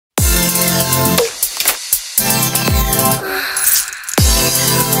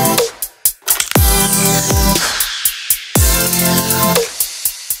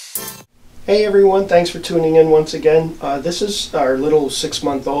Hey everyone, thanks for tuning in once again. This is our little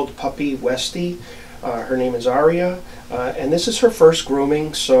 6-month-old puppy, Westie. Her name is Arya, and this is her first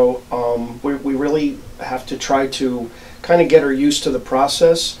grooming, so we really have to try to kind of get her used to the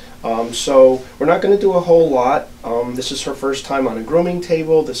process. So we're not going to do a whole lot. This is her first time on a grooming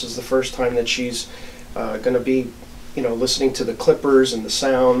table. This is the first time that she's going to be listening to the clippers and the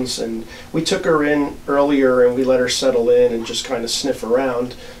sounds, and we took her in earlier and we let her settle in and just kind of sniff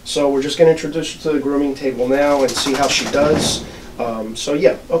around. So we're just going to introduce her to the grooming table now and see how she does. So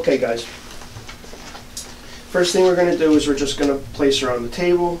yeah, okay guys. First thing we're going to do is we're just going to place her on the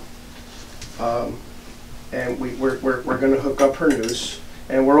table, and we're going to hook up her noose,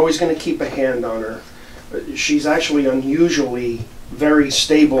 and we're always going to keep a hand on her. She's actually unusually very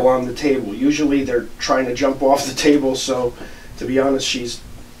stable on the table. Usually they're trying to jump off the table, so to be honest, she's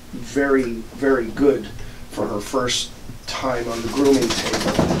very, very good for her first time on the grooming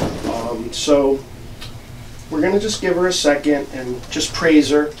table. So we're going to just give her a second and just praise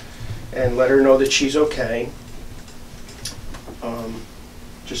her and let her know that she's okay.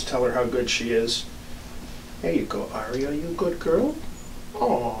 Just tell her how good she is. There you go, Arya, you a good girl?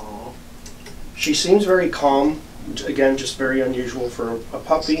 Aww. She seems very calm. Again, just very unusual for a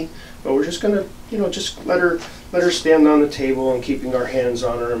puppy, but we're just gonna, just let her stand on the table and keeping our hands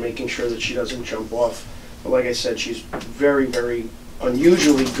on her and making sure that she doesn't jump off. But like I said, she's very, very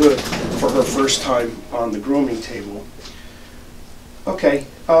unusually good for her first time on the grooming table. Okay,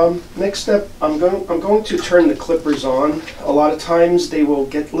 next step, I'm going to turn the clippers on. A lot of times they will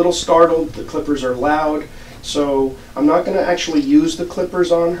get a little startled. The clippers are loud. So I'm not going to actually use the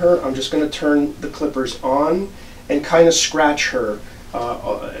clippers on her. I'm just going to turn the clippers on and kind of scratch her,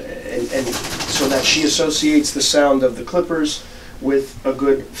 and so that she associates the sound of the clippers with a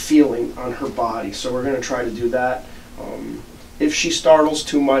good feeling on her body. So we're going to try to do that. If she startles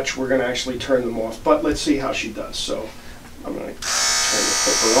too much, we're going to actually turn them off. But let's see how she does. So I'm going to turn the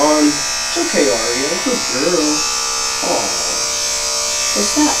clipper on. It's okay, Arya. Good girl. Oh,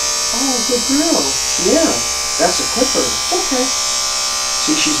 what's that? Oh, good girl. Yeah, that's a clipper. It's okay.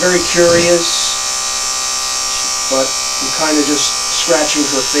 See, she's very curious, but I'm kind of just scratching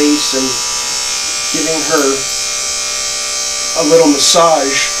her face and giving her a little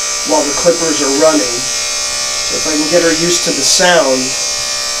massage while the clippers are running. So if I can get her used to the sound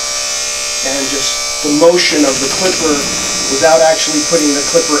and just the motion of the clipper without actually putting the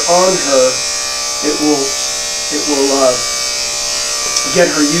clipper on her, it will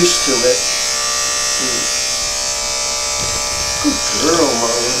get her used to it. Good girl,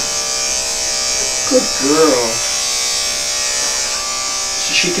 Mama. Good girl.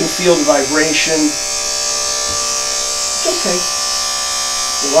 So she can feel the vibration. It's okay.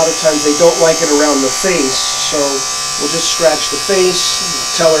 A lot of times they don't like it around the face, so we'll just scratch the face,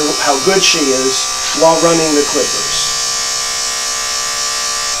 tell her how good she is while running the clippers.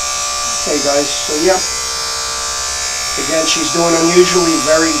 Okay guys, so yeah. Again, she's doing unusually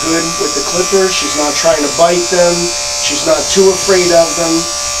very good with the clippers. She's not trying to bite them. She's not too afraid of them.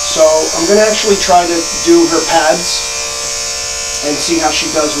 So I'm going to actually try to do her pads and see how she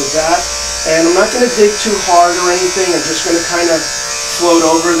does with that. And I'm not going to dig too hard or anything. I'm just going to kind of float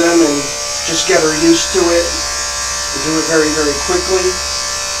over them and just get her used to it. And do it very, very quickly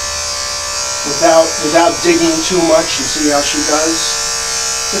without digging too much, and see how she does.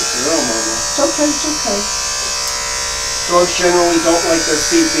 Good girl, Mama. It's okay, it's okay. Dogs generally don't like their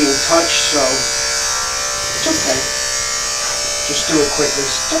feet being touched, so it's okay. Just do it quickly.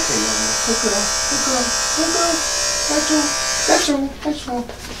 It's okay, Mama. Good girl, good girl, good girl. That's all, that's all, that's all.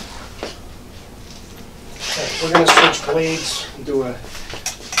 Okay, we're going to switch blades and do a...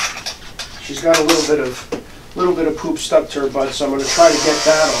 She's got a little bit of poop stuck to her butt, so I'm going to try to get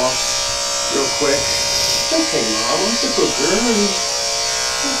that off real quick. It's okay, Mama. It's a good girl.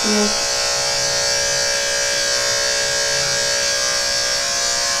 Good girl.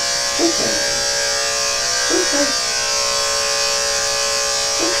 It's okay. It's okay.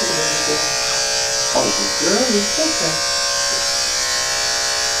 It's okay. Oh, good girl. It's okay.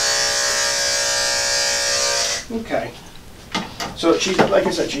 Okay. So she's, like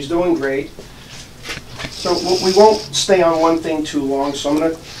I said, she's doing great. So we won't stay on one thing too long, so I'm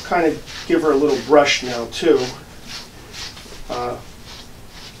going to kind of give her a little brush now too.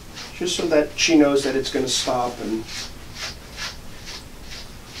 Just so that she knows that it's going to stop. And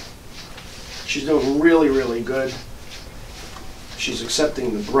she's doing really, really good. She's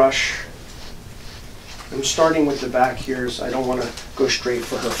accepting the brush. I'm starting with the back here, so I don't want to go straight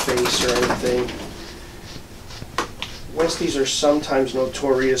for her face or anything. Westies are sometimes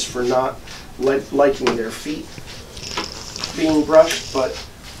notorious for not liking their feet being brushed, but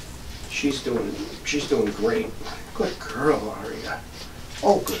She's doing great. Good girl, Arya.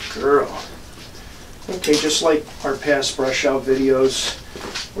 Oh, good girl. Okay, just like our past brush out videos,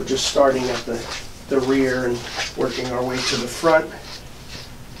 we're just starting at the rear and working our way to the front.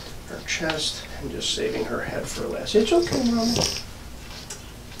 Her chest, and just saving her head for last. It's okay, Mama.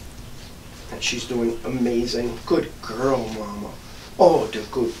 And she's doing amazing. Good girl, Mama. Oh, the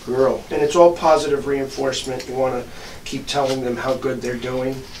good girl. And it's all positive reinforcement. You want to keep telling them how good they're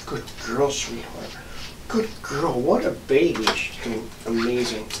doing. Good girl, sweetheart. Good girl. What a baby. She's doing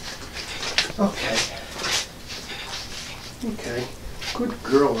amazing. Okay. Okay. Good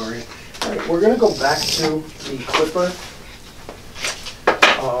girl, Arya. All right, we're going to go back to the clipper.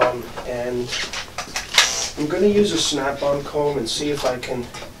 And I'm going to use a snap-on comb and see if I can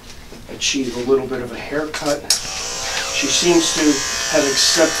achieve a little bit of a haircut. She seems to have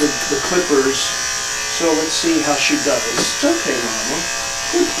accepted the clippers, so let's see how she does. It's okay, Mama.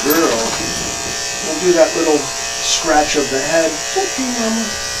 Good girl. I'll do that little scratch of the head. It's okay, Mama.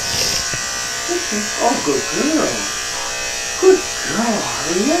 Okay. Oh, good girl. Good girl,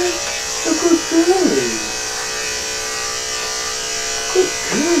 Arya. A good girlie. Good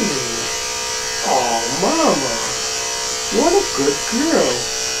girl. Oh, Mama. What a good girl.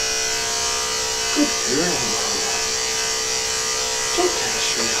 Good girl, Mama. It's okay,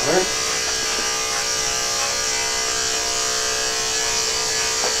 sweetheart.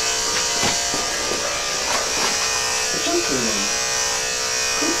 It's okay, Mama.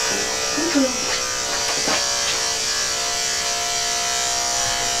 Good girl. Good girl.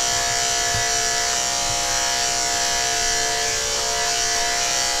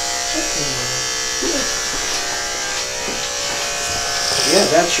 It's okay, Mama. Yeah,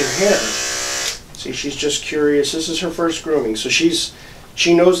 that's your hair. See, she's just curious. This is her first grooming, so she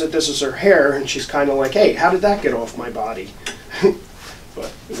knows that this is her hair, and she's kind of like, hey, how did that get off my body?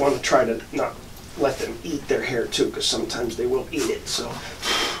 But we want to try to not let them eat their hair too, because sometimes they will eat it, so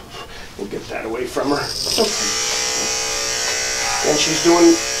we'll get that away from her. Okay. And she's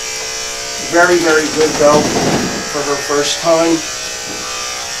doing very, very good, though, for her first time.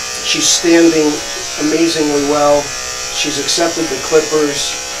 She's standing amazingly well. She's accepted the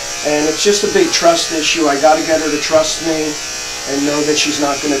clippers. And it's just a big trust issue. I got to get her to trust me and know that she's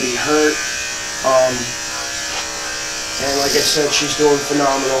not going to be hurt. And like I said, she's doing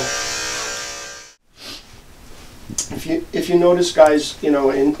phenomenal. If you notice, guys, you know,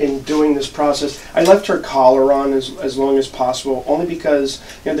 in doing this process, I left her collar on as long as possible, only because,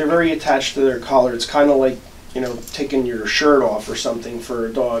 you know, they're very attached to their collar. It's kind of like, you know, taking your shirt off or something for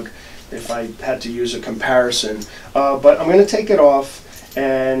a dog, if I had to use a comparison. But I'm going to take it off.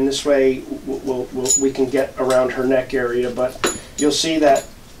 And this way we can get around her neck area, but you'll see that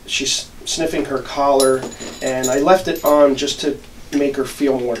she's sniffing her collar, and I left it on just to make her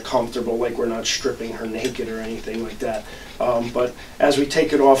feel more comfortable, like we're not stripping her naked or anything like that. But as we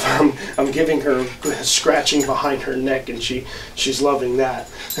take it off, I'm giving her scratching behind her neck, and she's loving that.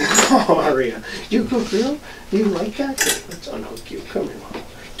 Oh, Arya, you good girl? You like that? Let's unhook you. Come here, Mom.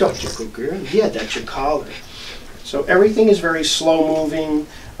 Don't you good girl? Yeah, that's your collar. So everything is very slow moving.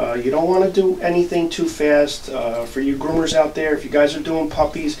 You don't want to do anything too fast. For you groomers out there, if you guys are doing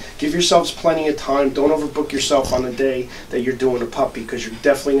puppies, give yourselves plenty of time. Don't overbook yourself on the day that you're doing a puppy, because you're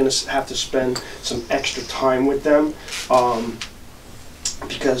definitely going to have to spend some extra time with them.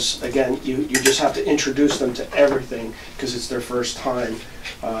 Because again, you just have to introduce them to everything, because it's their first time.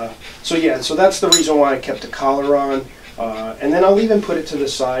 So yeah, so that's the reason why I kept the collar on. And then I'll even put it to the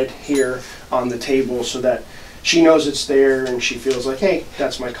side here on the table so that she knows it's there, and she feels like, hey,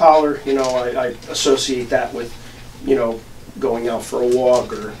 that's my collar. You know, I associate that with, you know, going out for a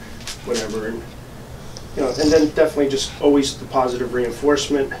walk or whatever. And, you know, and then definitely just always the positive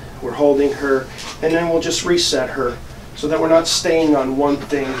reinforcement. We're holding her, and then we'll just reset her so that we're not staying on one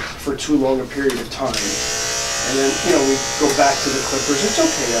thing for too long a period of time. And then, you know, we go back to the clippers. It's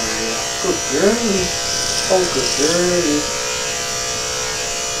okay, Arya. Good girlie. Oh, good girlie.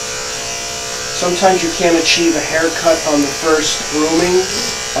 Sometimes you can't achieve a haircut on the first grooming,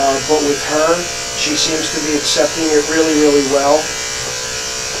 but with her, she seems to be accepting it really, really well.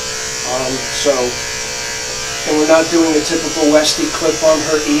 And we're not doing a typical Westie clip on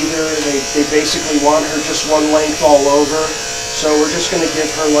her either. They basically want her just one length all over. So we're just going to give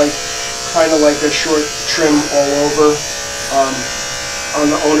her like, kind of like a short trim all over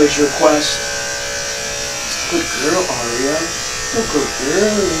on the owner's request. Good girl, Arya. Oh, good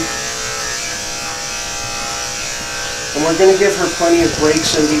girl. And we're going to give her plenty of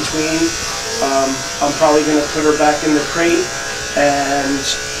breaks in between. I'm probably going to put her back in the crate and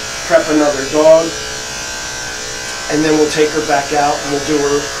prep another dog. And then we'll take her back out and we'll do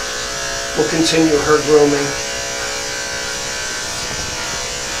her we'll continue her grooming.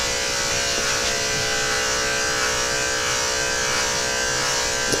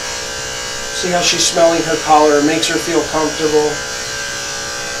 See how she's smelling her collar? It makes her feel comfortable.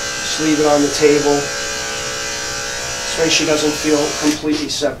 Just leave it on the table. This way she doesn't feel completely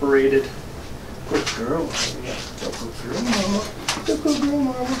separated. Good girl. Yeah. Good girl, mama. Good girl,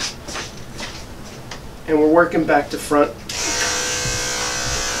 mama. And we're working back to front.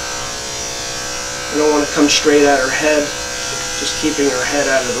 I don't want to come straight at her head. Just keeping her head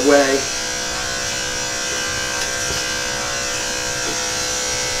out of the way.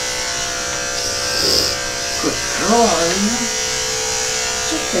 Good girl, Arya.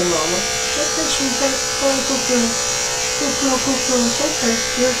 It's okay, mama. It's okay, sweetheart. Oh, good girl. Good girl, good girl. It's okay.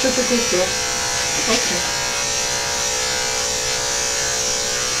 You're such a good girl. Okay.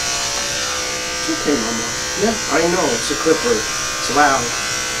 It's okay, mama. Yeah, I know. It's a clipper. It's loud.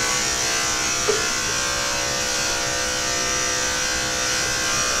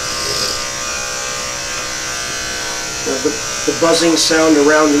 The buzzing sound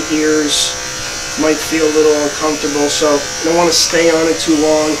around the ears might feel a little uncomfortable, so I don't want to stay on it too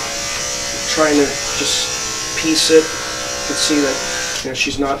long. I'm trying to just piece it. You can see that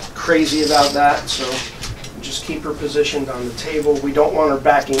she's not crazy about that, so just keep her positioned on the table. We don't want her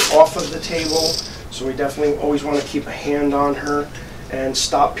backing off of the table, so we definitely always want to keep a hand on her and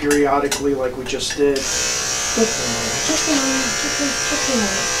stop periodically like we just did. Good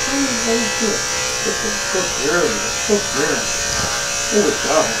girl. Good girl. There we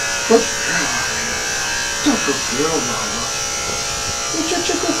go. Good girl. Good girl, mama. You're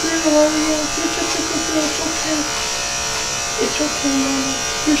such a good girl, Arya. You're such a good girl. It's okay. It's okay, mama.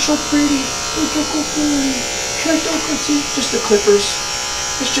 You're so pretty. You're so good. See, just the clippers.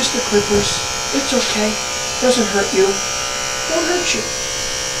 It's just the clippers. It's okay. Doesn't hurt you. Won't hurt you.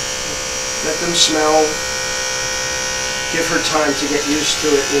 Let them smell. Give her time to get used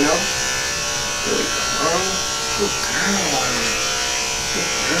to it, you know? There we go, mama. Good girl, Arya. Good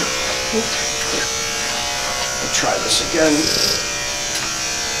girl. Okay. I'll try this again.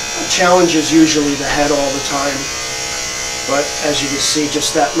 The challenge is usually the head all the time. But as you can see,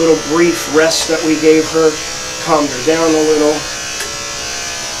 just that little brief rest that we gave her calmed her down a little.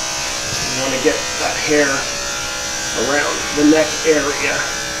 You want to get that hair around the neck area,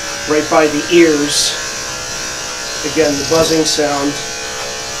 right by the ears. Again, the buzzing sound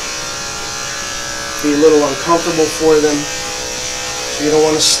be a little uncomfortable for them. So you don't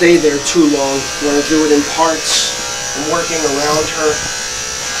want to stay there too long. You want to do it in parts and working around her.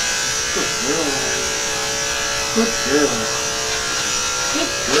 Good girl. Good girl. Good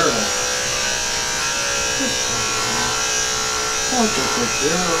girl. Good girl. Oh, good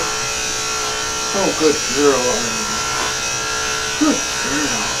girl. Oh, good girl. Good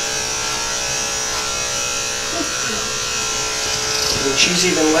girl. Good girl. And she's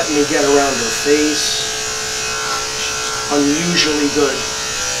even letting me get around her face. She's unusually good.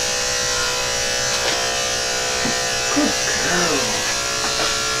 Good girl.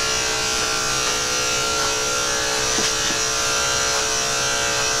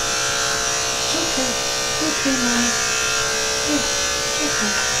 It's okay. It's okay, Mom. Yeah, it's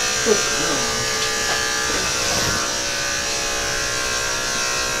okay. Good girl.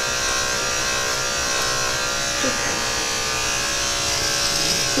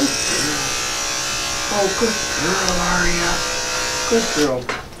 Oh, good girl, Arya. Good girl.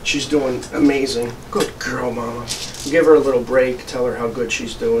 She's doing amazing. Good girl, Mama. Give her a little break. Tell her how good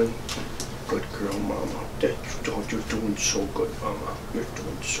she's doing. Good girl, Mama. You're doing so good, Mama. You're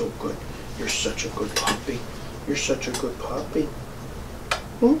doing so good. You're such a good puppy. You're such a good puppy.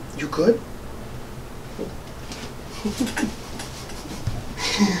 Hmm? You good?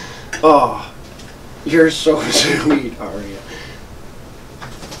 Oh, you're so sweet, Arya.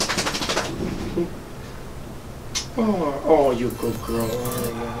 Oh, you good girl,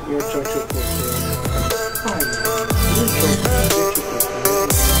 Arya. You're such a good girl. Arya, you're so good. You're such a good girl.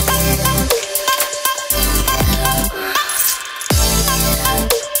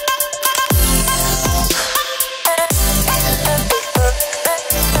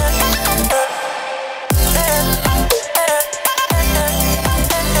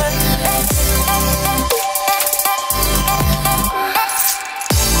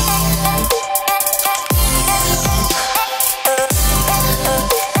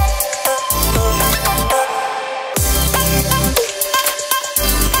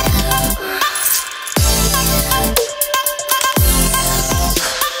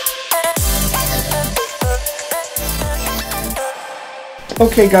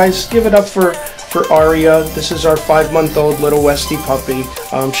 Okay guys, give it up for for Arya. This is our 5-month-old little Westie puppy.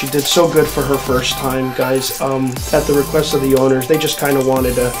 She did so good for her first time, guys. At the request of the owners, they just kind of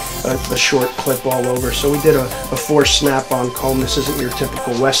wanted a short clip all over, so we did a 4 snap-on comb. This isn't your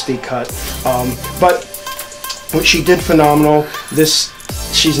typical Westie cut, but she did phenomenal.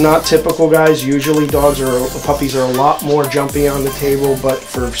 She's not typical, guys. Usually puppies are a lot more jumpy on the table, but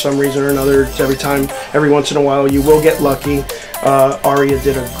for some reason or another, every once in a while, you will get lucky. Arya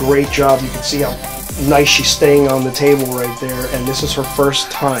did a great job. You can see how nice she's staying on the table right there, and this is her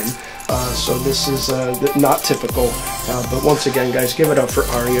first time. So this is not typical, but once again, guys, give it up for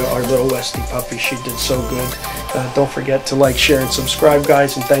Arya, our little Westie puppy. She did so good. Don't forget to like, share, and subscribe,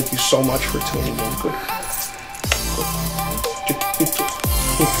 guys, and thank you so much for tuning in. Good.